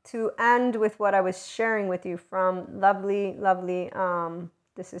 To end with what I was sharing with you from lovely,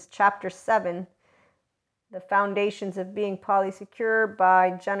 this is chapter 7, The Foundations of Being Polysecure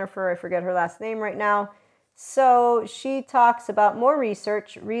by Jennifer, I forget her last name right now. So she talks about more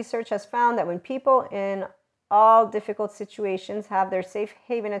research. Research has found that when people in all difficult situations have their safe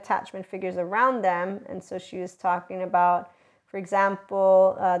haven attachment figures around them, and so she was talking about, for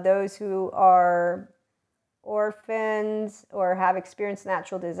example, those who are orphans or have experienced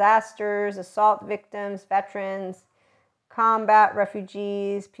natural disasters, assault victims, veterans, combat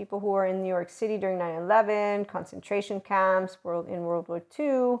refugees, people who are in New York City during 9/11, concentration camps, in World War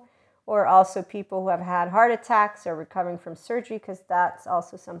II, or also people who have had heart attacks or recovering from surgery, because that's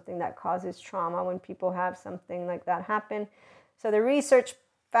also something that causes trauma when people have something like that happen. So the research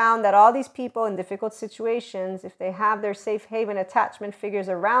found that all these people in difficult situations, if they have their safe haven attachment figures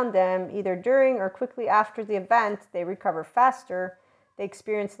around them, either during or quickly after the event, they recover faster, they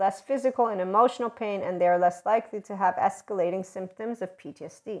experience less physical and emotional pain, and they are less likely to have escalating symptoms of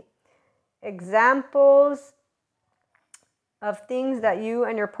PTSD. Examples of things that you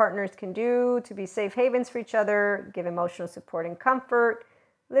and your partners can do to be safe havens for each other: give emotional support and comfort,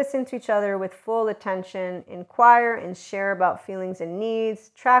 listen to each other with full attention, inquire and share about feelings and needs,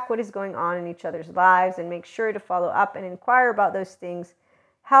 track what is going on in each other's lives, and make sure to follow up and inquire about those things,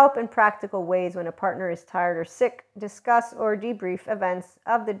 help in practical ways when a partner is tired or sick, discuss or debrief events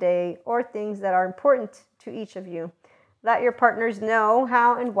of the day or things that are important to each of you. Let your partners know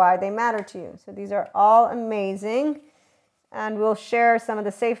how and why they matter to you. So these are all amazing. And we'll share some of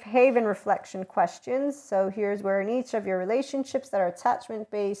the safe haven reflection questions. So here's where in each of your relationships that are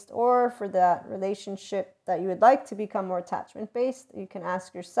attachment-based, or for that relationship that you would like to become more attachment-based, you can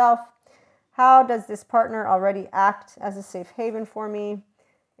ask yourself, how does this partner already act as a safe haven for me?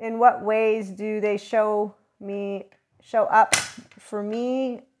 In what ways do they show up for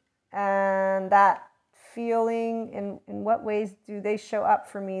me? And that feeling, in what ways do they show up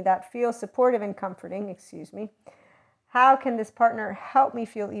for me that feel supportive and comforting? How can this partner help me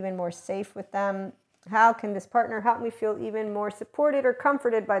feel even more safe with them? How can this partner help me feel even more supported or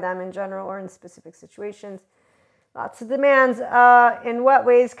comforted by them in general or in specific situations? Lots of demands. In what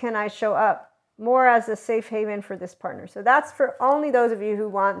ways can I show up more as a safe haven for this partner? So that's for only those of you who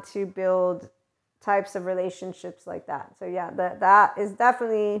want to build types of relationships like that. So yeah, that is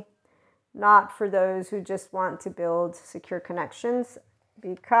definitely not for those who just want to build secure connections,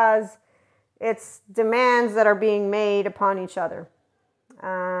 because it's demands that are being made upon each other.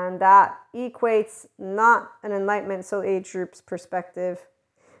 And that equates not an Enlightenment soul age group's perspective,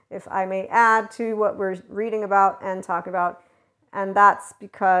 if I may add to what we're reading about and talk about. And that's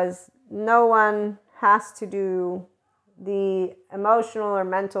because no one has to do the emotional or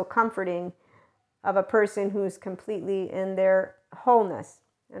mental comforting of a person who's completely in their wholeness.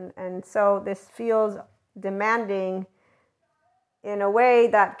 And so this feels demanding in a way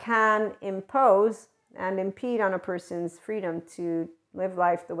that can impose and impede on a person's freedom to live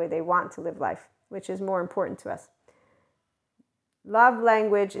life the way they want to live life, which is more important to us. Love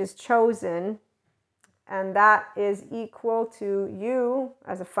language is chosen, and that is equal to you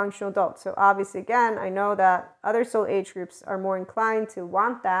as a functional adult. So obviously, again, I know that other soul age groups are more inclined to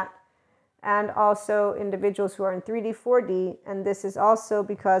want that, and also individuals who are in 3D, 4D, and this is also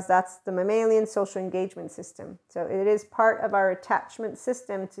because that's the mammalian social engagement system. So it is part of our attachment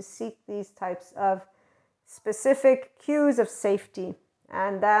system to seek these types of specific cues of safety,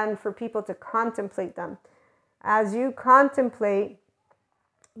 and then for people to contemplate them. As you contemplate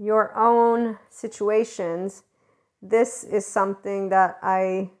your own situations, this is something that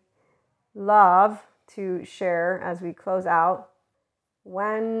I love to share as we close out.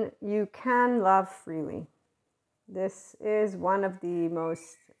 When you can love freely, this is one of the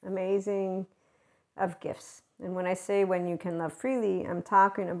most amazing of gifts. And when I say when you can love freely, I'm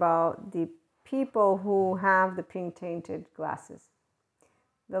talking about the people who have the pink tainted glasses,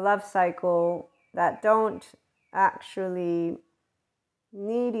 the love cycle that don't actually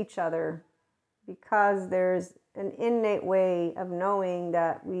need each other, because there's an innate way of knowing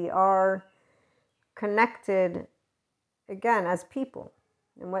that we are connected again as people.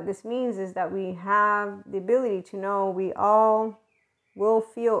 And what this means is that we have the ability to know we all will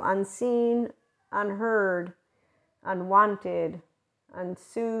feel unseen, unheard, unwanted,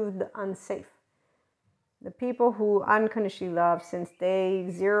 unsoothed, unsafe. The people who unconditionally love since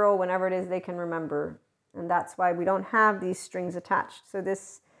day zero, whenever it is they can remember. And that's why we don't have these strings attached. So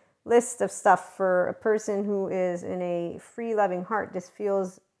this list of stuff for a person who is in a free loving heart, this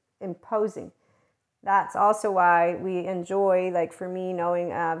feels imposing. That's also why we enjoy, like for me,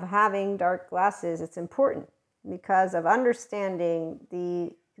 knowing of having dark glasses. It's important because of understanding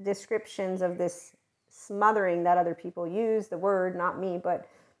the descriptions of this smothering that other people use, the word, not me, but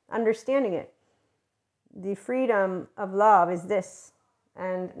understanding it. The freedom of love is this,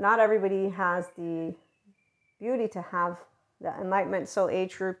 and not everybody has the beauty to have the Enlightenment soul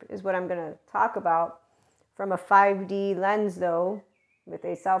age group is what I'm going to talk about from a 5D lens, though, with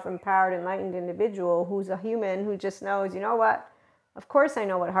a self-empowered, enlightened individual who's a human who just knows, you know what? Of course I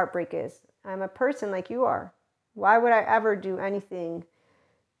know what heartbreak is. I'm a person like you are. Why would I ever do anything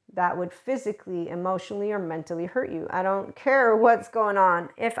that would physically, emotionally, or mentally hurt you? I don't care what's going on.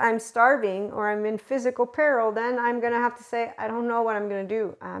 If I'm starving or I'm in physical peril, then I'm going to have to say, I don't know what I'm going to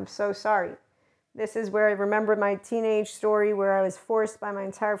do. I'm so sorry. This is where I remember my teenage story where I was forced by my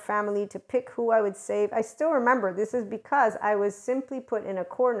entire family to pick who I would save. I still remember this is because I was simply put in a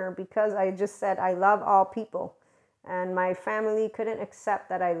corner because I just said I love all people. And my family couldn't accept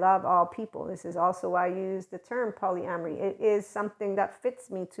that I love all people. This is also why I use the term polyamory. It is something that fits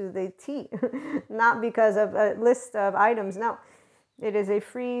me to the T, not because of a list of items. No, it is a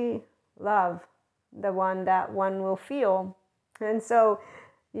free love, the one that one will feel. And so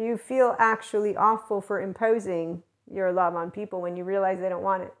you feel actually awful for imposing your love on people when you realize they don't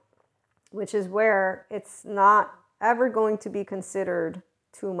want it, which is where it's not ever going to be considered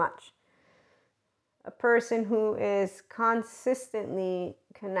too much. A person who is consistently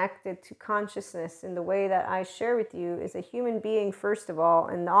connected to consciousness in the way that I share with you is a human being, first of all,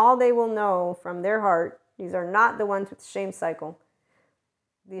 and all they will know from their heart, these are not the ones with the shame cycle.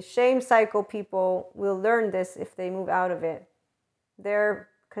 The shame cycle people will learn this if they move out of it. Their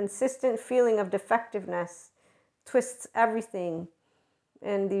consistent feeling of defectiveness twists everything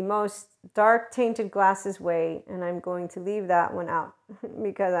in the most dark tainted glasses way, and I'm going to leave that one out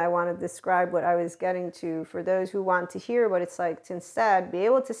because I want to describe what I was getting to for those who want to hear what it's like to instead be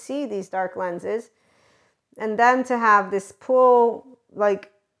able to see these dark lenses and then to have this pull,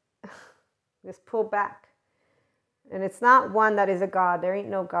 like this pull back. And it's not one that is a God. There ain't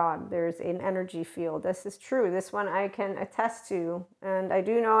no God. There's an energy field. This is true. This one I can attest to. And I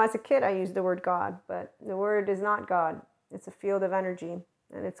do know as a kid I used the word God, but the word is not God. It's a field of energy.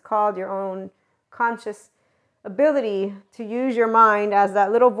 And it's called your own conscious ability to use your mind as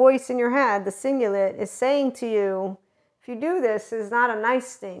that little voice in your head, the singulate, is saying to you, if you do this, it's not a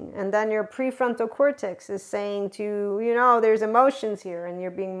nice thing. And then your prefrontal cortex is saying to you, there's emotions here, and you're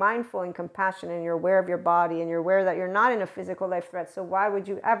being mindful and compassionate, and you're aware of your body, and you're aware that you're not in a physical life threat. So why would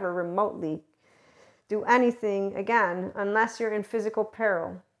you ever remotely do anything again unless you're in physical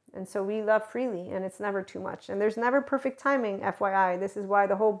peril? And so we love freely, and it's never too much. And there's never perfect timing, FYI. This is why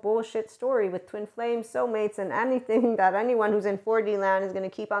the whole bullshit story with twin flames, soulmates, and anything that anyone who's in 4D land is going to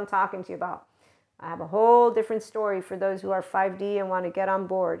keep on talking to you about. I have a whole different story for those who are 5D and want to get on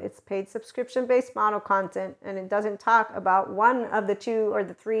board. It's paid subscription-based model content, and it doesn't talk about one of the two or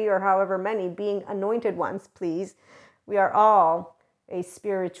the three or however many being anointed ones, please. We are all a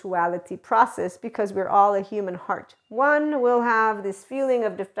spirituality process because we're all a human heart. One will have this feeling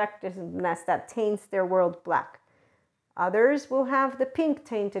of defectiveness that taints their world black. Others will have the pink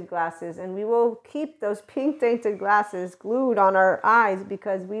tainted glasses, and we will keep those pink tainted glasses glued on our eyes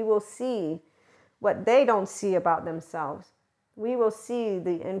because we will see what they don't see about themselves. We will see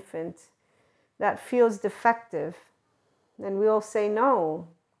the infant that feels defective, and we'll say, no,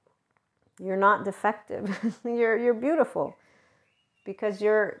 you're not defective. You're beautiful because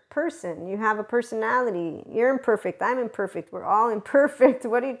you're a person. You have a personality. You're imperfect. I'm imperfect. We're all imperfect.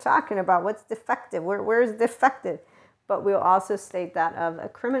 What are you talking about? What's defective? Where's defective? But we'll also state that of a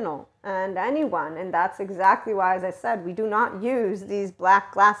criminal and anyone. And that's exactly why, as I said, we do not use these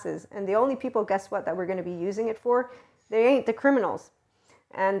black glasses. And the only people, guess what, that we're going to be using it for? They ain't the criminals.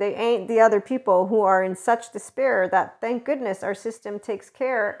 And they ain't the other people who are in such despair that, thank goodness, our system takes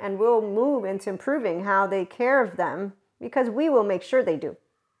care and will move into improving how they care of them, because we will make sure they do.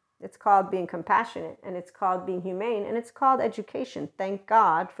 It's called being compassionate, and it's called being humane, and it's called education. Thank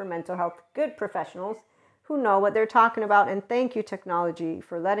God for mental health good professionals who know what they're talking about. And thank you, technology,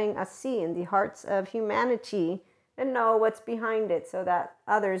 for letting us see in the hearts of humanity and know what's behind it so that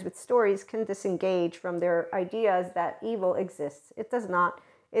others with stories can disengage from their ideas that evil exists. It does not.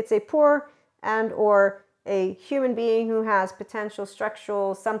 It's a poor and or a human being who has potential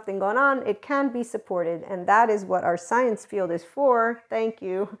structural something going on. It can be supported, and that is what our science field is for. Thank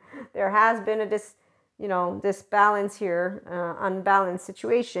you. There has been a disbalance here, unbalanced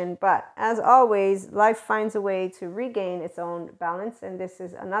situation. But as always, life finds a way to regain its own balance. And this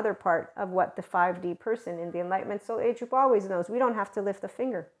is another part of what the 5D person in the Enlightenment Soul Age group always knows. We don't have to lift a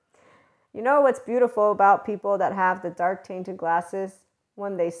finger. You know what's beautiful about people that have the dark tainted glasses?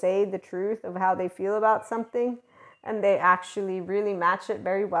 When they say the truth of how they feel about something and they actually really match it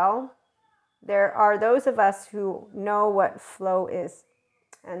very well. There are those of us who know what flow is.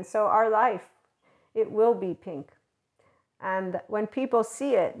 And so our life, it will be pink. And when people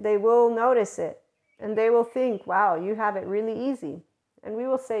see it, they will notice it. And they will think, wow, you have it really easy. And we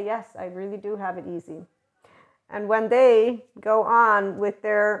will say, yes, I really do have it easy. And when they go on with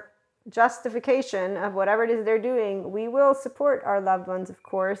their justification of whatever it is they're doing, we will support our loved ones, of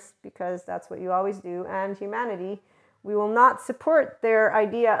course, because that's what you always do, and humanity. We will not support their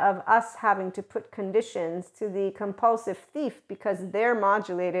idea of us having to put conditions to the compulsive thief because their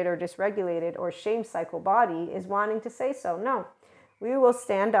modulated or dysregulated or shame cycle body is wanting to say so. No, we will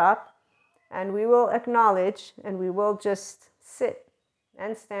stand up and we will acknowledge and we will just sit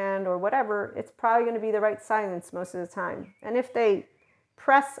and stand or whatever. It's probably going to be the right silence most of the time. And if they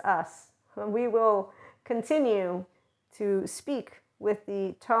press us, we will continue to speak with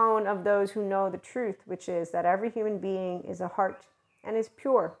the tone of those who know the truth, which is that every human being is a heart and is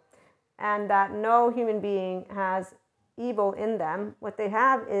pure, and that no human being has evil in them. What they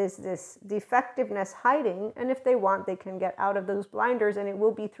have is this defectiveness hiding, and if they want, they can get out of those blinders, and it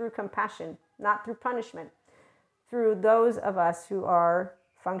will be through compassion, not through punishment. Through those of us who are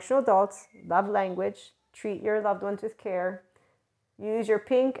functional adults, love language, treat your loved ones with care. Use your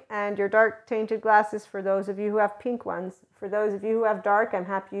pink and your dark tainted glasses for those of you who have pink ones. For those of you who have dark, I'm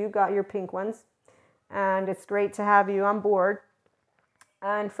happy you got your pink ones. And it's great to have you on board.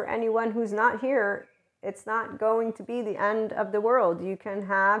 And for anyone who's not here, it's not going to be the end of the world. You can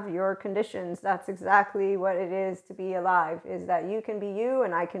have your conditions. That's exactly what it is to be alive, is that you can be you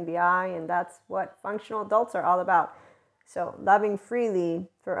and I can be I. And that's what functional adults are all about. So loving freely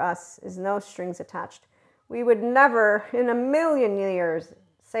for us is no strings attached. We would never in a million years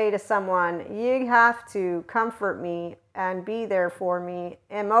say to someone, you have to comfort me and be there for me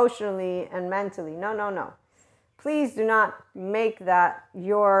emotionally and mentally. No, no, no. Please do not make that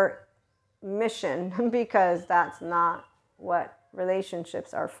your mission because that's not what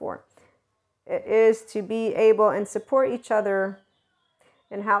relationships are for. It is to be able and support each other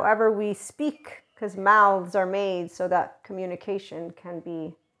in however we speak, because mouths are made so that communication can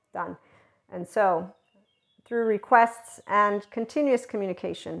be done. And so through requests and continuous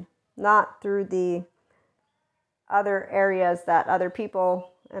communication, not through the other areas that other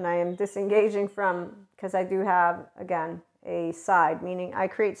people, and I am disengaging from, because I do have, again, a side, meaning I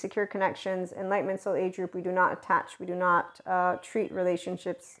create secure connections. Enlightenment Soul Age Group, we do not attach, we do not treat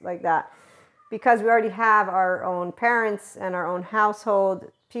relationships like that, because we already have our own parents and our own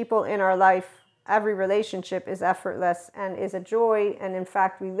household, people in our life. Every relationship is effortless and is a joy, and in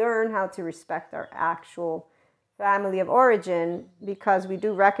fact, we learn how to respect our actual family of origin, because we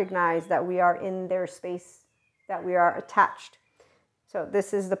do recognize that we are in their space, that we are attached. So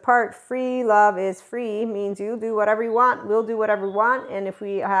this is the part, free love is free, means you do whatever you want, we'll do whatever we want. And if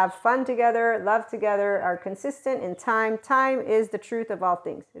we have fun together, love together, are consistent in time, time is the truth of all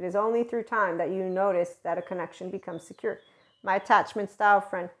things. It is only through time that you notice that a connection becomes secure. My attachment style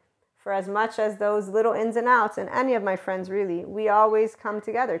friend, for as much as those little ins and outs, and any of my friends really, we always come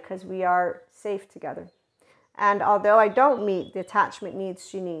together because we are safe together. And although I don't meet the attachment needs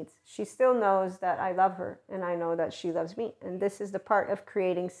she needs, she still knows that I love her and I know that she loves me. And this is the part of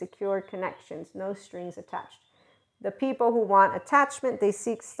creating secure connections, no strings attached. The people who want attachment, they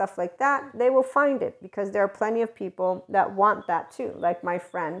seek stuff like that, they will find it, because there are plenty of people that want that too. Like my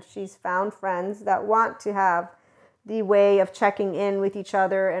friend, she's found friends that want to have the way of checking in with each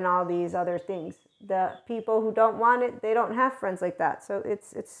other and all these other things. The people who don't want it, they don't have friends like that. So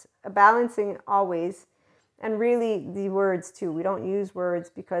it's a balancing always. And really the words too. We don't use words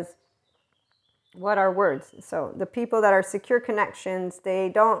because what are words? So the people that are secure connections, they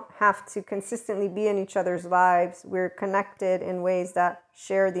don't have to consistently be in each other's lives. We're connected in ways that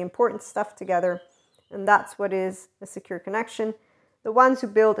share the important stuff together. And that's what is a secure connection. The ones who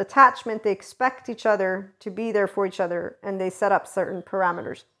build attachment, they expect each other to be there for each other, and they set up certain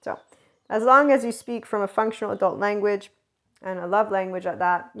parameters. So as long as you speak from a functional adult language and a love language at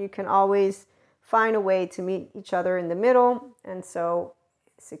that, you can always find a way to meet each other in the middle. And so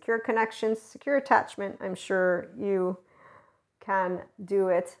secure connections, secure attachment, I'm sure you can do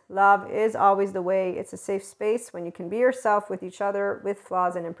it. Love is always the way. It's a safe space when you can be yourself with each other, with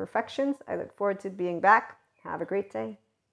flaws and imperfections. I look forward to being back. Have a great day.